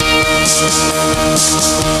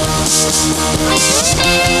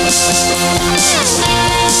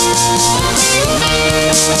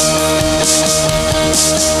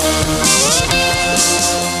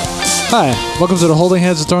Hi, welcome to the Holding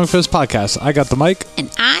Hands and Throwing Fists podcast. I got the mic.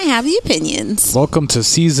 And I have the opinions. Welcome to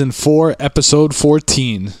season 4, episode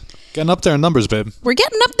 14. Getting up there in numbers, babe. We're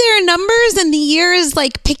getting up there in numbers, and the year is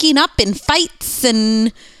like picking up in fights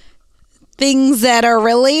and things that are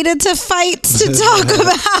related to fights to talk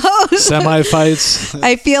about. Semi-fights.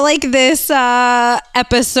 I feel like this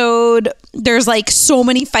episode, there's like so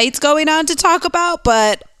many fights going on to talk about,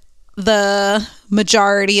 but the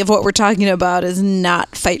majority of what we're talking about is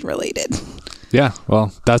not fight related. Yeah,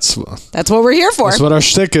 well, that's what we're here for. That's what our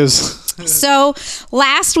shtick is. So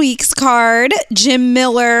last week's card, Jim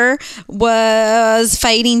Miller was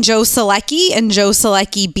fighting Joe Solecki, and Joe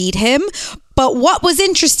Solecki beat him. But what was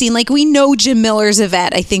interesting, like, we know Jim Miller's a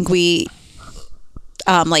vet. I think we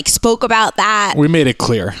spoke about that. We made it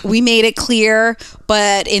clear.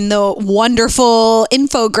 But in the wonderful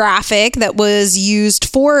infographic that was used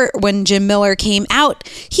for when Jim Miller came out,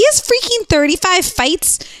 he has freaking 35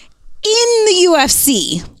 fights in the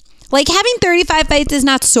UFC. Like, having 35 fights is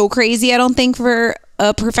not so crazy, I don't think, for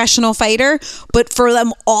a professional fighter, but for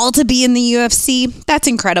them all to be in the UFC, that's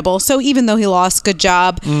incredible. So even though he lost, good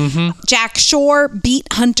job. Mm-hmm. Jack Shore beat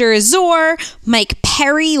Hunter Azor. Mike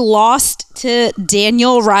Perry lost to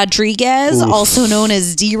Daniel Rodriguez, also known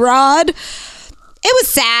as D-Rod. It was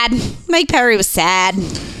sad. Mike Perry was sad.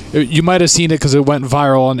 You might have seen it because it went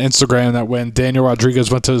viral on Instagram that when Daniel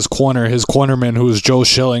Rodriguez went to his cornerman, who was Joe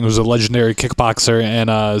Schilling, who's a legendary kickboxer and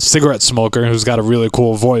a cigarette smoker who's got a really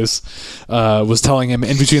cool voice, was telling him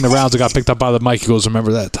in between the rounds, it got picked up by the mic. He goes,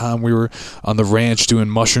 "Remember that time we were on the ranch doing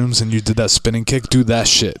mushrooms and you did that spinning kick? Do that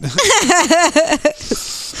shit."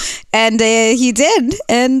 And he did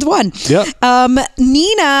and won. Yep.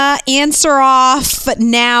 Nina Ansaroff,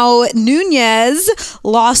 now Nunez,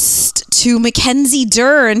 lost to Mackenzie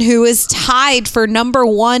Dern, who is tied for number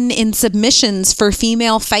 1 in submissions for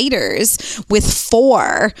female fighters with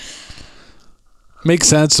 4. Makes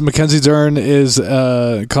sense. Mackenzie Dern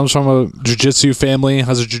comes from a jiu-jitsu family,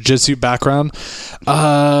 has a jiu-jitsu background.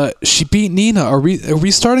 She beat Nina. Are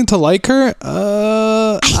we starting to like her?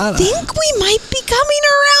 I think we might be coming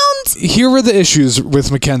around. Here were the issues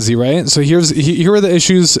with Mackenzie, right? So here are the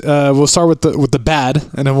issues. We'll start with the bad,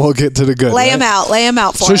 and then we'll get to the good. Lay them out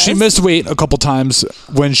for us. So she missed weight a couple times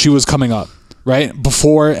when she was coming up. Right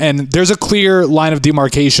before, and there's a clear line of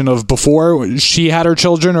demarcation of before she had her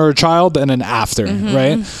children or a child, and then after,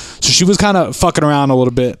 right? So she was kind of fucking around a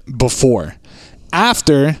little bit before.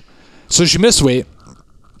 After, so she missed weight.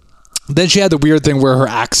 Then she had the weird thing where her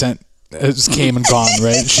accent just came and gone,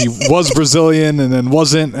 right? She was Brazilian and then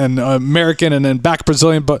wasn't, and American and then back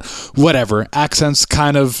Brazilian, but whatever. Accents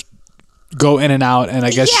kind of go in and out, and I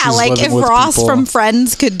guess she's like living if with Ross people. from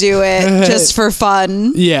Friends could do it just for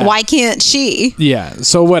fun, why can't she? Yeah,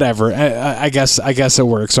 so whatever. I guess it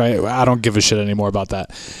works. Right? I don't give a shit anymore about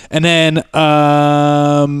that. And then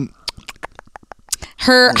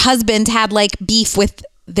her husband had like beef with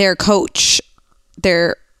their coach,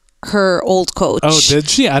 her old coach. Oh, did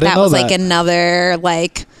she? I didn't know that. That was like another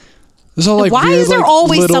like. So, like, why weird, is there like,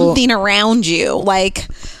 always something around you? Like.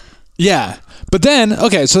 Yeah. But then,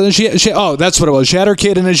 okay, so then she that's what it was. She had her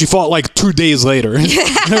kid, and then she fought like 2 days later.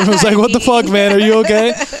 Everyone was like, "What the fuck, man? Are you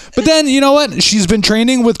okay?" But then, you know what? She's been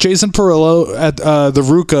training with Jason Perillo at the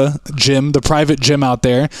Ruka gym, the private gym out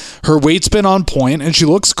there. Her weight's been on point, and she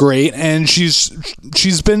looks great, and she's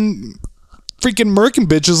been freaking murking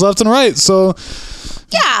bitches left and right. So,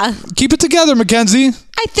 yeah, keep it together, Mackenzie.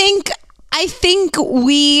 I think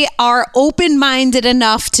we are open-minded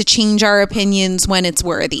enough to change our opinions when it's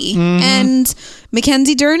worthy. Mm-hmm. And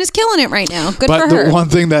Mackenzie Dern is killing it right now. Good for her. But the one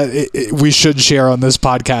thing that we should share on this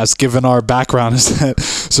podcast, given our background, is that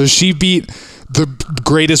so she beat the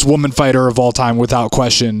greatest woman fighter of all time, without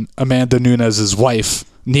question, Amanda Nunes' wife,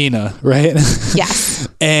 Nina, right? Yes.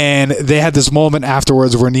 And they had this moment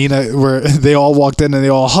afterwards where they all walked in and they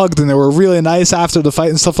all hugged and they were really nice after the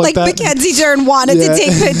fight and stuff like that. Like Mackenzie Dern wanted to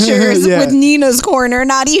take pictures with Nina's corner,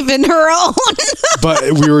 not even her own.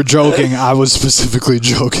 But we were joking. I was specifically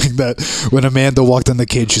joking that when Amanda walked in the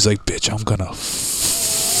cage, she's like, "Bitch, I'm gonna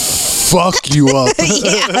fuck you up."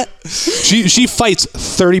 Yeah. She fights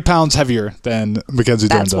 30 pounds heavier than Mackenzie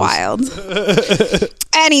Dern does. That's wild.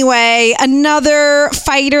 Anyway, another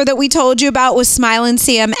fighter that we told you about was Smiling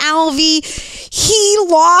Sam Alvey. He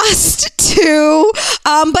lost to,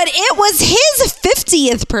 but it was his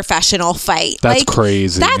 50th professional fight. That's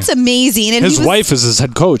crazy. That's amazing. And his wife is his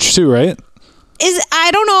head coach too, right?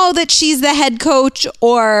 I don't know that she's the head coach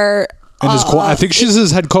or in his I think she's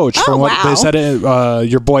his head coach from what wow. they said.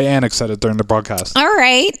 Your boy Anik said it during the broadcast. All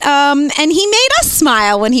right. And he made us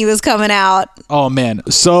smile when he was coming out. Oh man.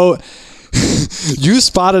 So you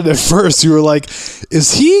spotted it first. You were like,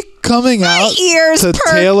 is he coming out to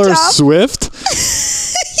Taylor Swift?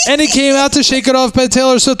 And it came out to Shake It Off by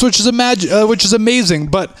Taylor Swift, which is amazing.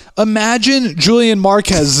 But imagine Julian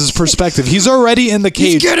Marquez's perspective. He's already in the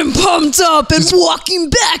cage. He's getting pumped up and walking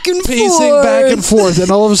back and pacing forth. back and forth. And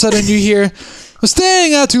all of a sudden you hear, I'm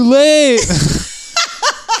staying out too late.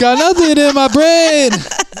 Got nothing in my brain.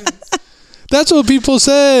 That's what people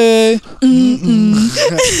say. I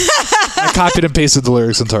copied and pasted the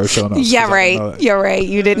lyrics into our show notes. Yeah, right. You're right.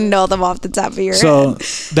 You didn't know them off the top of your head. So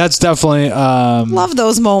that's definitely... love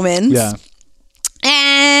those moments. Yeah.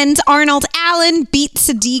 And Arnold Allen beat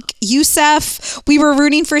Sadiq Youssef. We were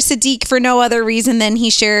rooting for Sadiq for no other reason than he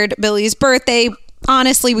shared Billy's birthday.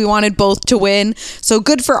 Honestly, we wanted both to win. So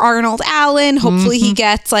good for Arnold Allen. Hopefully he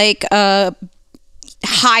gets like a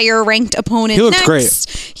higher ranked opponent he looked next.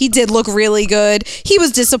 Great. He did look really good. He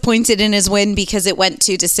was disappointed in his win because it went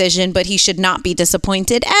to decision, but he should not be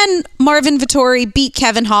disappointed. And Marvin Vettori beat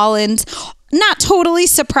Kevin Holland. Not totally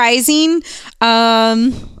surprising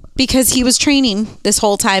because he was training this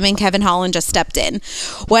whole time and Kevin Holland just stepped in.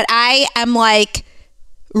 What I am like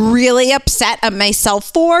really upset at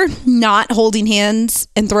myself for, not holding hands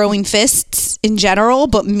and throwing fists in general,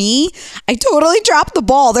 but me, I totally dropped the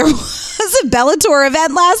ball. There was a Bellator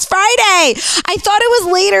event last Friday. I thought it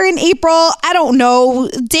was later in April. I don't know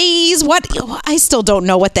days. I still don't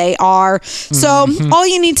know what they are. So all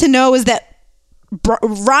you need to know is that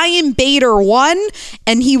Ryan Bader won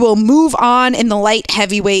and he will move on in the light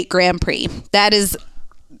heavyweight Grand Prix. That is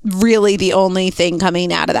really the only thing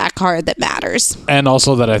coming out of that card that matters. And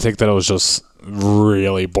also that I think that it was just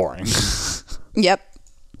really boring. Yep.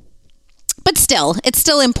 But still, it's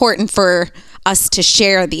still important for us to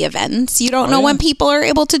share the events. You don't know when people are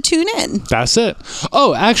able to tune in. That's it.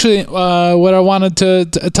 Oh, actually, what I wanted to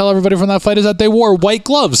tell everybody from that fight is that they wore white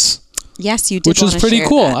gloves. Yes, you did. Which was pretty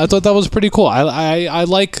cool. That. I thought that was pretty cool. I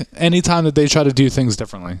like any time that they try to do things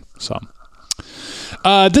differently. So...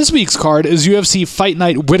 this week's card is UFC Fight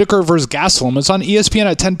Night Whittaker vs. Gastelum. It's on ESPN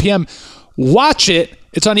at 10 p.m. Watch it.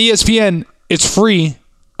 It's on ESPN. It's free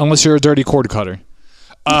unless you're a dirty cord cutter.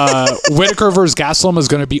 Whittaker versus Gastelum is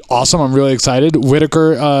going to be awesome. I'm really excited.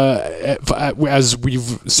 Whittaker, as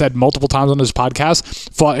we've said multiple times on this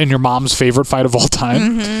podcast, fought in your mom's favorite fight of all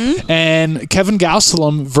time. And Kevin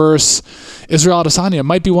Gastelum versus Israel Adesanya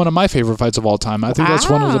might be one of my favorite fights of all time. I think that's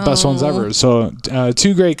one of the best ones ever. So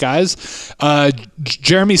two great guys.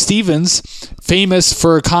 Jeremy Stevens, famous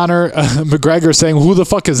for Conor McGregor saying, "Who the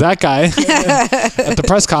fuck is that guy?" at the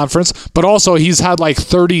press conference. But also he's had like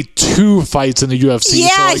 32 fights in the UFC. Yeah,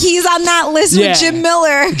 so like, he's on that list with Jim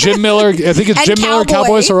Miller. Jim Miller, I think it's Jim Miller,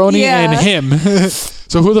 Cowboy Cerrone, and him.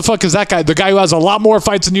 So who the fuck is that guy? The guy who has a lot more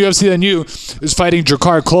fights in the UFC than you is fighting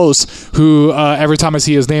Drakkar Klose, who every time I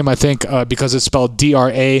see his name, I think because it's spelled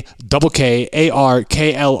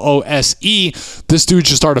DRAKKARKLOSE, this dude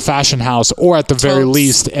should start a fashion house or at the very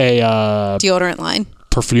least a deodorant line.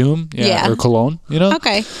 Perfume, or cologne,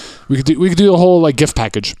 Okay. We could do a whole like gift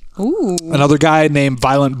package. Ooh. Another guy named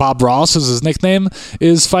Violent Bob Ross, is his nickname,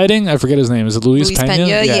 is fighting. I forget his name. Is it Luis Pena?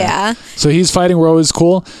 Yeah. So he's fighting. We're always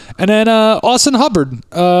cool. And then Austin Hubbard,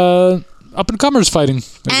 up and comers fighting.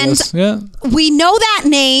 I guess. Yeah. We know that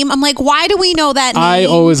name. I'm like, why do we know that name? I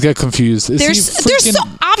always get confused. There's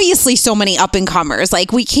obviously so many up and comers.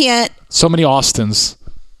 Like we can't. So many Austins.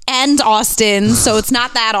 And Austin, so it's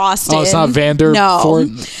not that Austin. Oh, it's not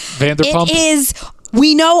Vanderpump? It is.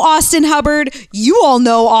 We know Austin Hubbard. You all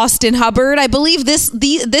know Austin Hubbard. I believe this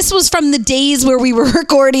was from the days where we were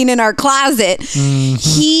recording in our closet.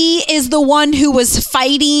 He is the one who was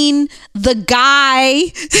fighting the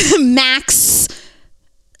guy, Max.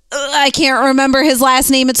 I can't remember his last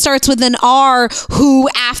name. It starts with an R, who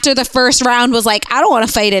after the first round was like, I don't want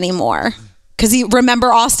to fight anymore. Because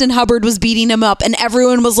remember Austin Hubbard was beating him up and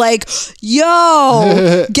everyone was like,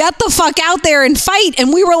 yo, get the fuck out there and fight.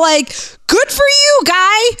 And we were like, good for you,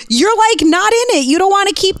 guy. You're like not in it. You don't want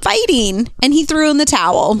to keep fighting. And he threw in the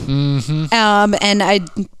towel. And I'm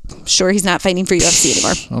sure he's not fighting for UFC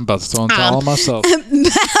anymore. I'm about to throw in the towel myself.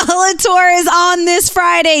 Bellator is on this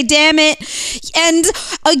Friday, damn it. And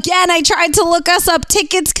again, I tried to look us up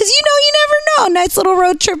tickets because you never know. Nice little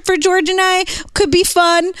road trip for George and I. Could be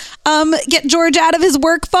fun. Get George out of his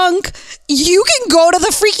work funk. You can go to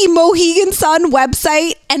the freaking Mohegan Sun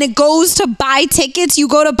website and it goes to buy tickets. You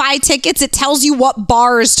go to buy tickets. It tells you what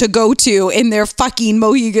bars to go to in their fucking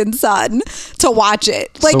Mohegan Sun to watch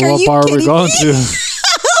it. Like, so are what you bar kidding are we going me? to?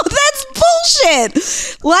 That's bullshit.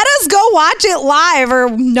 Let us go watch it live or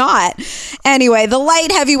not. Anyway, the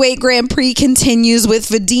light heavyweight Grand Prix continues with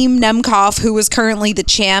Vadim Nemkov, who is currently the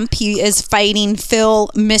champ. He is fighting Phil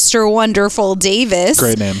Mr. Wonderful Davis.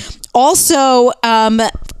 Great name. Also,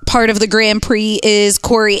 part of the Grand Prix is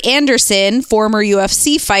Corey Anderson, former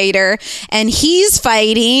UFC fighter, and he's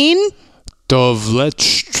fighting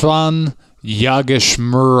Dovlechstran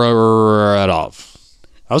Yagishmuradov.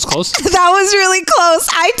 That was close. That was really close.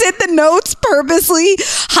 I did the notes purposely,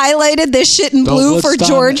 highlighted this shit in blue for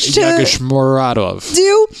George to Yagishmuradov.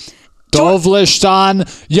 do. Dovlechstan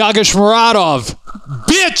Yagishmuradov.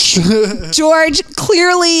 Bitch! George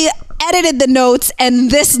clearly edited the notes and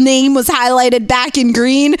this name was highlighted back in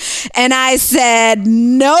green, and I said,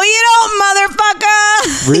 no you don't,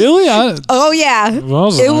 motherfucker. Really? Oh yeah. Well,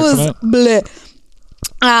 it was bleh.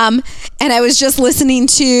 And I was just listening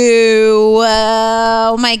to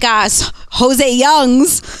oh my gosh, Jose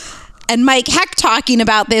Youngs and Mike Heck talking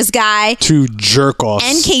about this guy. Two jerk-offs.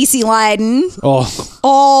 And Casey Leiden. Oh.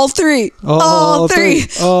 All three. All three.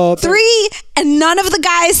 And none of the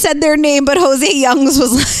guys said their name, but Jose Youngs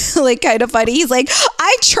was like kind of funny. He's like,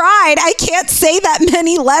 I tried. I can't say that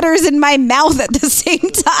many letters in my mouth at the same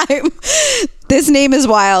time. This name is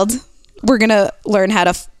wild. We're going to learn how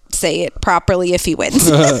to say it properly if he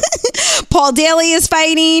wins. Paul Daly is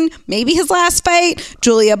fighting, maybe his last fight.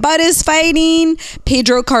 Julia Budd is fighting.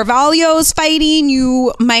 Pedro Carvalho is fighting.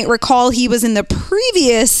 You might recall he was in the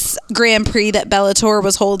previous Grand Prix that Bellator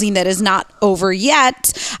was holding that is not over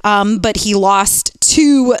yet, but he lost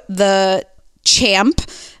to the champ,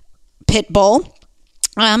 Pitbull,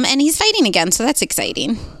 and he's fighting again, so that's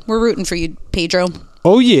exciting. We're rooting for you, Pedro.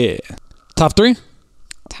 Oh, yeah. Top three?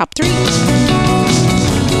 Top three.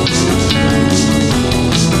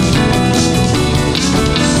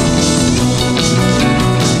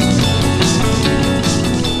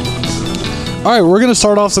 All right, we're going to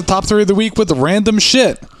start off the top three of the week with random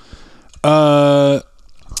shit. I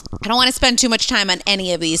don't want to spend too much time on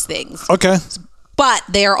any of these things. Okay. But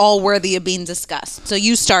they are all worthy of being discussed. So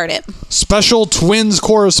you start it. Special Twins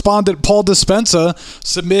correspondent Paul Dispenza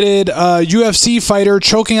submitted a UFC fighter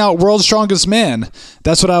choking out World's Strongest Man.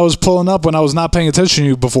 That's what I was pulling up when I was not paying attention to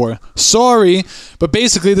you before. Sorry, but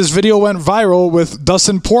basically this video went viral with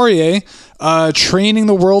Dustin Poirier training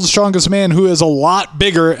the World's Strongest Man, who is a lot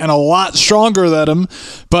bigger and a lot stronger than him.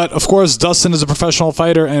 But of course, Dustin is a professional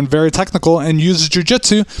fighter and very technical and uses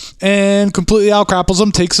jiu-jitsu and completely outgrapples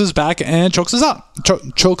him, takes his back, and chokes him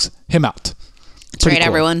out. That's right, cool.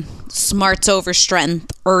 Everyone. Smarts over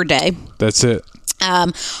strength day. That's it.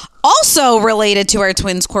 Also related to our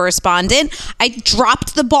Twins correspondent, I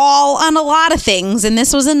dropped the ball on a lot of things, and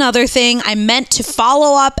this was another thing. I meant to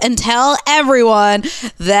follow up and tell everyone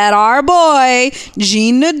that our boy,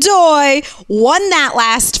 Gene Nadoy, won that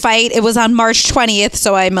last fight. It was on March 20th,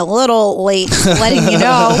 so I'm a little late letting you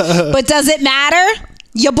know. But does it matter?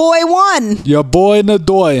 Your boy won. Your boy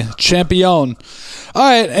Nadoy, champion. All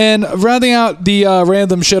right, and rounding out the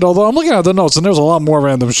random shit, although I'm looking at the notes and there's a lot more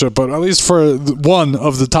random shit, but at least for one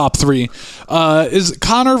of the top three, is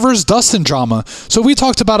Conor versus Dustin drama. So we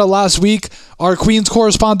talked about it last week. Our Queens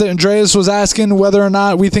correspondent Andreas was asking whether or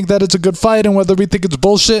not we think that it's a good fight and whether we think it's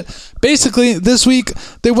bullshit. Basically, this week,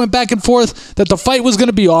 they went back and forth that the fight was going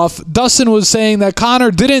to be off. Dustin was saying that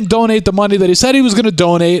Conor didn't donate the money that he said he was going to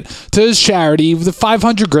donate to his charity, the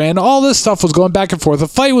 $500,000. All this stuff was going back and forth. The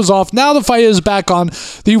fight was off. Now the fight is back on.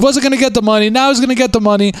 He wasn't going to get the money. Now he's going to get the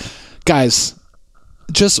money. Guys,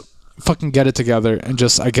 just fucking get it together and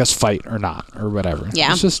just, I guess, fight or not or whatever.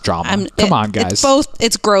 Yeah. It's just drama. Come on, guys.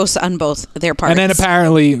 It's gross on both their parts. And then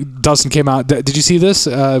apparently Dustin came out. Did you see this?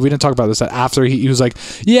 We didn't talk about this. After he was like,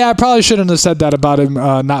 yeah, I probably shouldn't have said that about him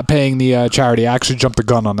not paying the charity. I actually jumped the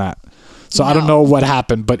gun on that. So I don't know what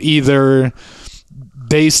happened, but either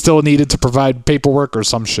they still needed to provide paperwork or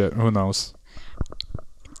some shit. Who knows?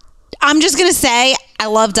 I'm just going to say I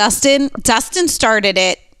love Dustin. Dustin started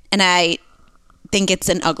it, and I think it's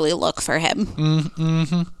an ugly look for him.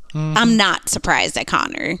 I'm not surprised at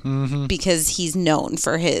Conor because he's known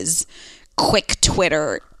for his quick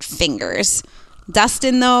Twitter fingers.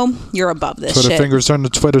 Dustin, though, you're above this Twitter shit. fingers turn to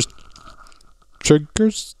Twitter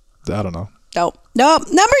triggers? I don't know. Nope.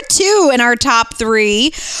 Number 2 in our top 3.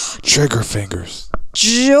 Trigger fingers.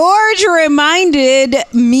 George reminded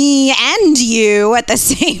me and you at the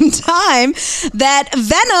same time that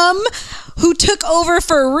Venom, who took over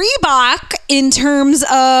for Reebok in terms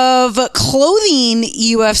of clothing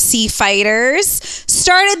UFC fighters,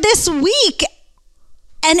 started this week.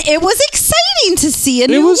 And it was exciting to see a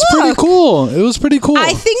new look. It was pretty cool.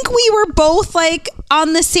 I think we were both like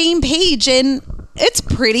on the same page, and it's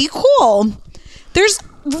pretty cool. There's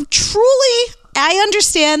truly, I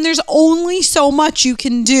understand there's only so much you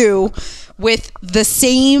can do with the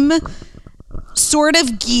same sort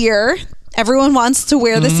of gear. Everyone wants to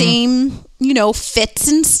wear the same, fits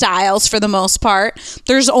and styles for the most part.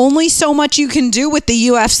 There's only so much you can do with the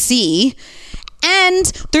UFC. And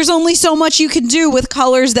there's only so much you can do with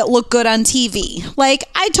colors that look good on TV. Like,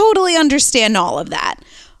 I totally understand all of that.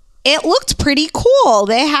 It looked pretty cool.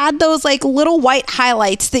 They had those like little white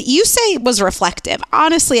highlights that you say was reflective.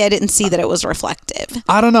 Honestly, I didn't see that it was reflective.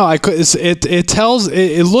 I don't know. It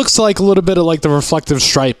looks like a little bit of like the reflective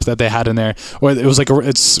stripe that they had in there, or it was like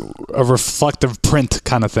it's a reflective print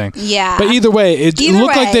kind of thing. Yeah. But either way, it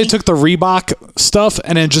looked like they took the Reebok stuff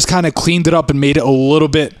and then just kind of cleaned it up and made it a little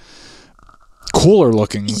bit cooler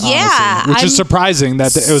looking, honestly, which is surprising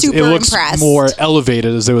that it looks more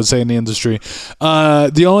elevated, as they would say in the industry.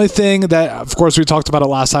 The only thing that, of course, we talked about it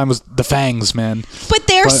last time was the fangs, man. But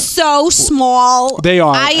they're so small. They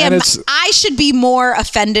are. I should be more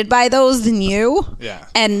offended by those than you. Yeah.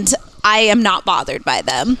 And I am not bothered by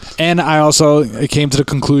them. And I also came to the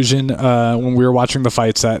conclusion when we were watching the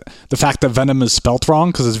fights that the fact that Venom is spelt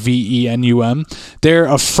wrong, because it's VENUM, they're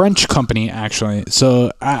a French company, actually.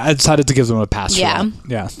 So I decided to give them a pass for that.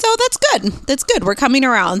 Yeah. So that's good. That's good. We're coming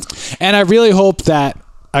around. And I really hope that,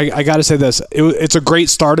 I got to say this, it's a great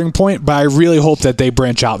starting point, but I really hope that they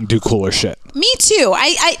branch out and do cooler shit. Me too.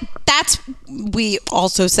 We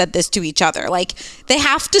also said this to each other. Like, they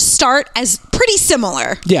have to start as pretty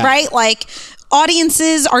similar, right? Like,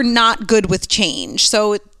 audiences are not good with change.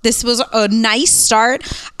 So this was a nice start.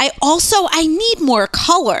 I need more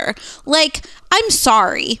color. Like, I'm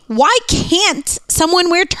sorry. Why can't someone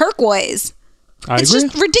wear turquoise? It's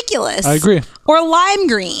just ridiculous. I agree. Or lime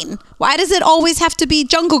green. Why does it always have to be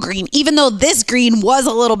jungle green? Even though this green was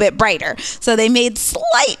a little bit brighter. So they made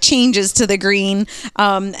slight changes to the green.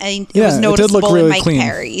 And it was noticeable in Mike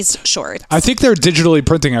Perry's shorts. I think they're digitally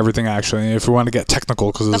printing everything, actually, if we want to get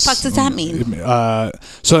technical. The fuck does that mean?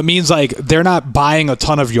 So it means like they're not buying a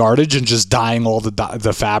ton of yardage and just dyeing all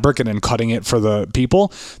the fabric and then cutting it for the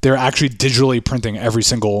people. They're actually digitally printing every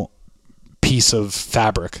single piece of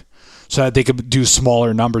fabric, so that they could do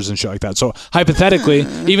smaller numbers and shit like that. So hypothetically,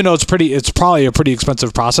 even though it's probably a pretty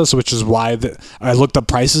expensive process, which is why I looked up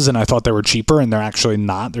prices and I thought they were cheaper, and they're actually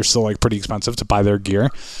not. They're still like pretty expensive to buy their gear.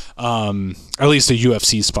 At least the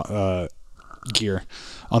UFC gear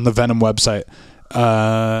on the Venom website.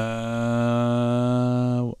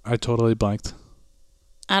 I totally blanked.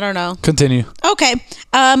 I don't know. Continue. Okay.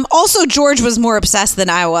 Also, George was more obsessed than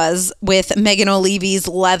I was with Megan O'Leary's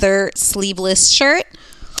leather sleeveless shirt.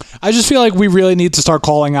 I just feel like we really need to start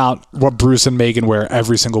calling out what Bruce and Megan wear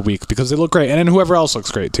every single week, because they look great, and then whoever else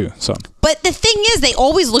looks great too. So, but the thing is, they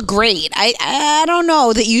always look great. I don't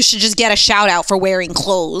know that you should just get a shout out for wearing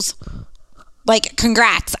clothes. Like,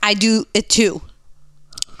 congrats, I do it too.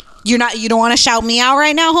 You don't want to shout me out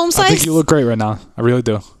right now, Home Slice? I think you look great right now. I really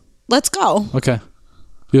do. Let's go. Okay,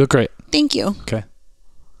 you look great. Thank you. Okay.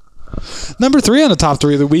 Number 3 on the top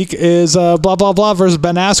 3 of the week is blah blah blah versus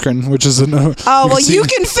Ben Askren, which is a no. Oh, well, you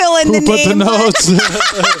can fill in the name. Put the notes.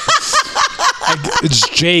 It's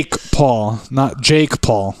Jake Paul, not Jake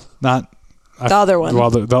Paul, not the other one.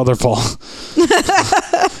 Well, the other Paul.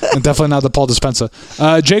 And definitely not the Paul Dispenza.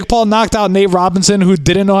 Jake Paul knocked out Nate Robinson, who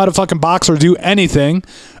didn't know how to fucking box or do anything.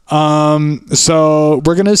 So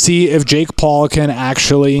we're gonna see if Jake Paul can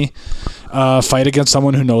actually fight against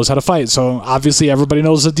someone who knows how to fight. So obviously everybody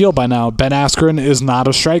knows the deal by now. Ben Askren is not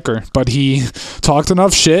a striker, but he talked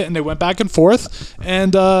enough shit and they went back and forth,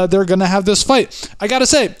 and they're gonna have this fight. I gotta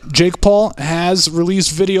say, Jake Paul has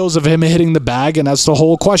released videos of him hitting the bag, and that's the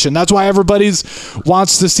whole question. That's why everybody's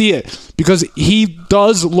wants to see it, because he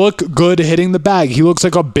does look good hitting the bag. He looks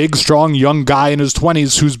like a big, strong, young guy in his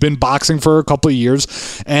 20s who's been boxing for a couple of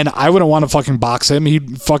years, and I wouldn't want to fucking box him.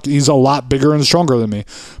 He's a lot bigger and stronger than me.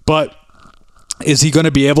 But is he going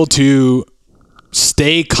to be able to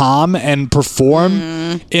stay calm and perform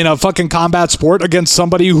in a fucking combat sport against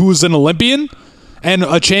somebody who's an Olympian and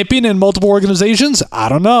a champion in multiple organizations? I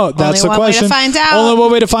don't know. That's the question. Only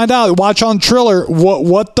one way to find out. Watch on Triller.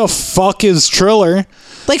 What the fuck is Triller?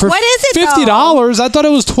 Like, for what is it, $50? I thought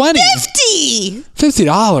it was $20.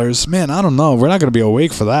 $50? Man, I don't know. We're not going to be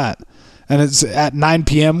awake for that. And it's at 9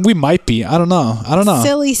 p.m. We might be. I don't know.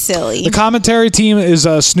 Silly. The commentary team is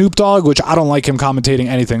Snoop Dogg, which I don't like him commentating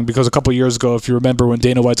anything, because a couple years ago, if you remember when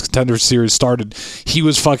Dana White's Contender Series started, he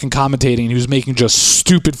was fucking commentating and he was making just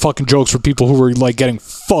stupid fucking jokes for people who were like getting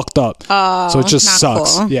fucked up. So it just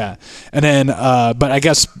sucks. Cool. Yeah. And then, but I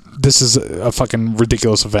guess this is a fucking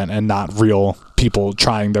ridiculous event and not real people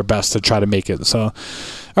trying their best to try to make it. So, all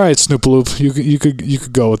right, Snoopaloop, you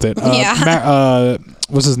could go with it.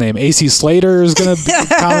 what's his name? AC Slater is gonna be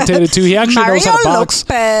commentated too. He actually knows how to box,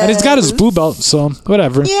 and he's got his blue belt, so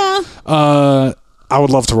whatever. Yeah. I would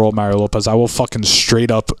love to roll Mario Lopez. I will fucking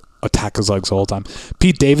straight up attack his legs the whole time.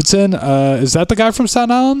 Pete Davidson, is that the guy from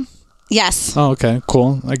Staten Island? Yes. Oh, okay,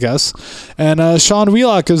 cool. I guess. And Sean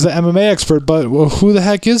Wheelock is the MMA expert, but who the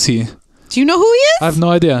heck is he? Do you know who he is? I have no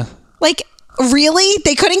idea. Like, really?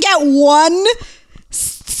 They couldn't get one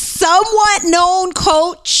somewhat known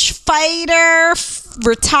coach, fighter,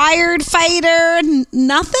 retired fighter,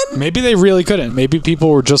 nothing? Maybe they really couldn't. Maybe people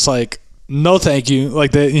were just like, no thank you,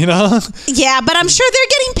 like that, you know. Yeah, but I'm sure they're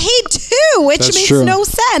getting paid too, which That's makes true. no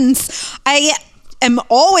sense. I am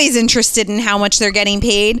always interested in how much they're getting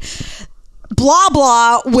paid. Blah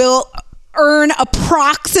blah will earn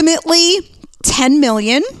approximately 10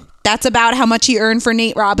 million. That's about how much he earned for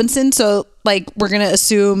Nate Robinson, so like we're going to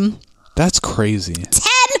assume That's crazy. 10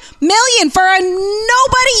 million for a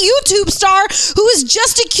nobody YouTube star who was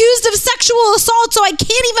just accused of sexual assault. So I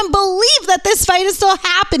can't even believe that this fight is still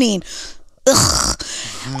happening. Ugh.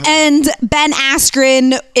 And Ben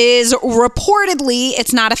Askren is reportedly,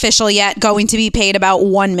 it's not official yet, going to be paid about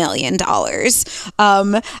 $1 million.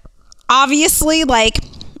 Obviously, like,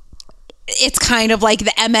 it's kind of like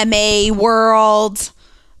the MMA world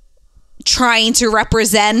trying to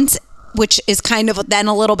represent, which is kind of then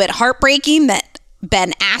a little bit heartbreaking that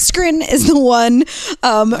Ben Askren is the one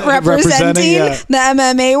representing the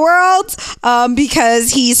MMA world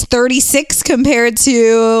because he's 36 compared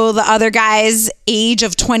to the other guy's age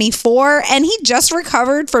of 24, and he just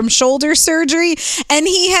recovered from shoulder surgery, and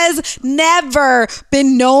he has never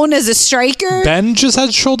been known as a striker. Ben just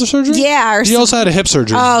had shoulder surgery? Yeah. He also had a hip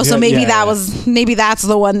surgery. Oh, so maybe maybe that's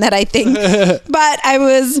the one that I think. But I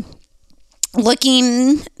was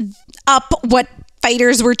looking up what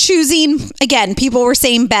fighters were choosing. Again, people were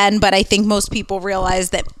saying Ben, but I think most people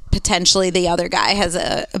realized that potentially the other guy has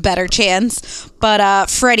a better chance.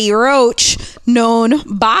 But Freddie Roach, known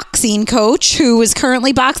boxing coach, who is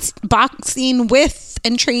currently boxing with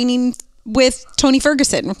and training with Tony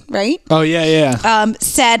Ferguson, right? Oh, yeah.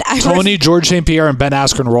 Said Tony, George St. Pierre, and Ben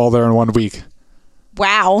Askren were all there in 1 week.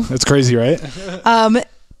 Wow. That's crazy, right?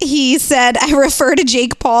 He said, I refer to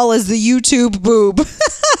Jake Paul as the YouTube boob.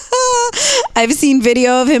 I've seen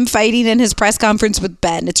video of him fighting in his press conference with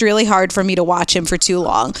Ben. It's really hard for me to watch him for too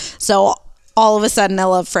long. So all of a sudden, I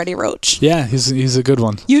love Freddie Roach. Yeah, he's a good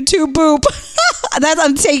one. YouTube boob.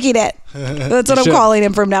 I'm taking it. That's what I'm calling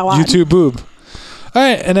him from now on. YouTube boob. All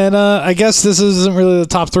right, and then I guess this isn't really the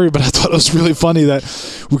top three, but I thought it was really funny that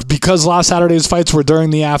because last Saturday's fights were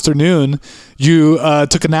during the afternoon, you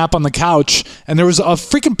took a nap on the couch, and there was a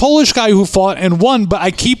freaking Polish guy who fought and won, but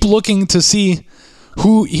I keep looking to see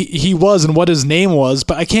who he was and what his name was,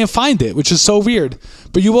 but I can't find it, which is so weird.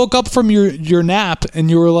 But you woke up from your nap, and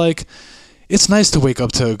you were like, it's nice to wake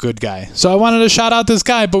up to a good guy. So I wanted to shout out this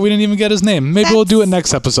guy, but we didn't even get his name. Maybe we'll do it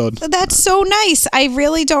next episode. That's so nice. I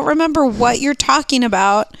really don't remember what you're talking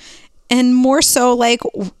about, and more so like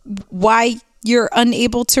why you're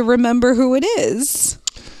unable to remember who it is.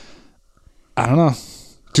 I don't know.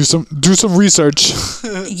 Do some research.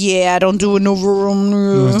 Yeah, don't do it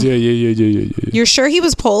over. Yeah. You're sure he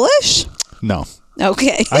was Polish? No.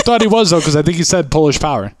 Okay. I thought he was, though, because I think he said Polish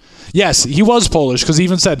Power. Yes, he was Polish, because he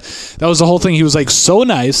even said that was the whole thing. He was like so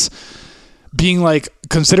nice, being like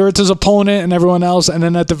considerate to his opponent and everyone else, and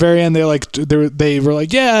then at the very end they were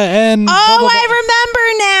like, yeah, and I remember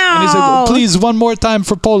now. And he's like, please, one more time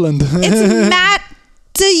for Poland. It's Matt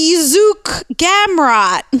Yuzuk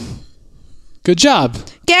Gamrot. Good job,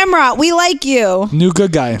 Gamrot. We like you. New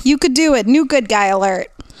good guy. You could do it. New good guy alert.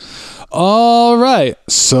 All right,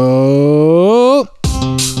 so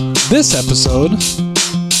this episode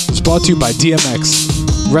was brought to you by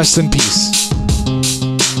DMX. Rest in peace.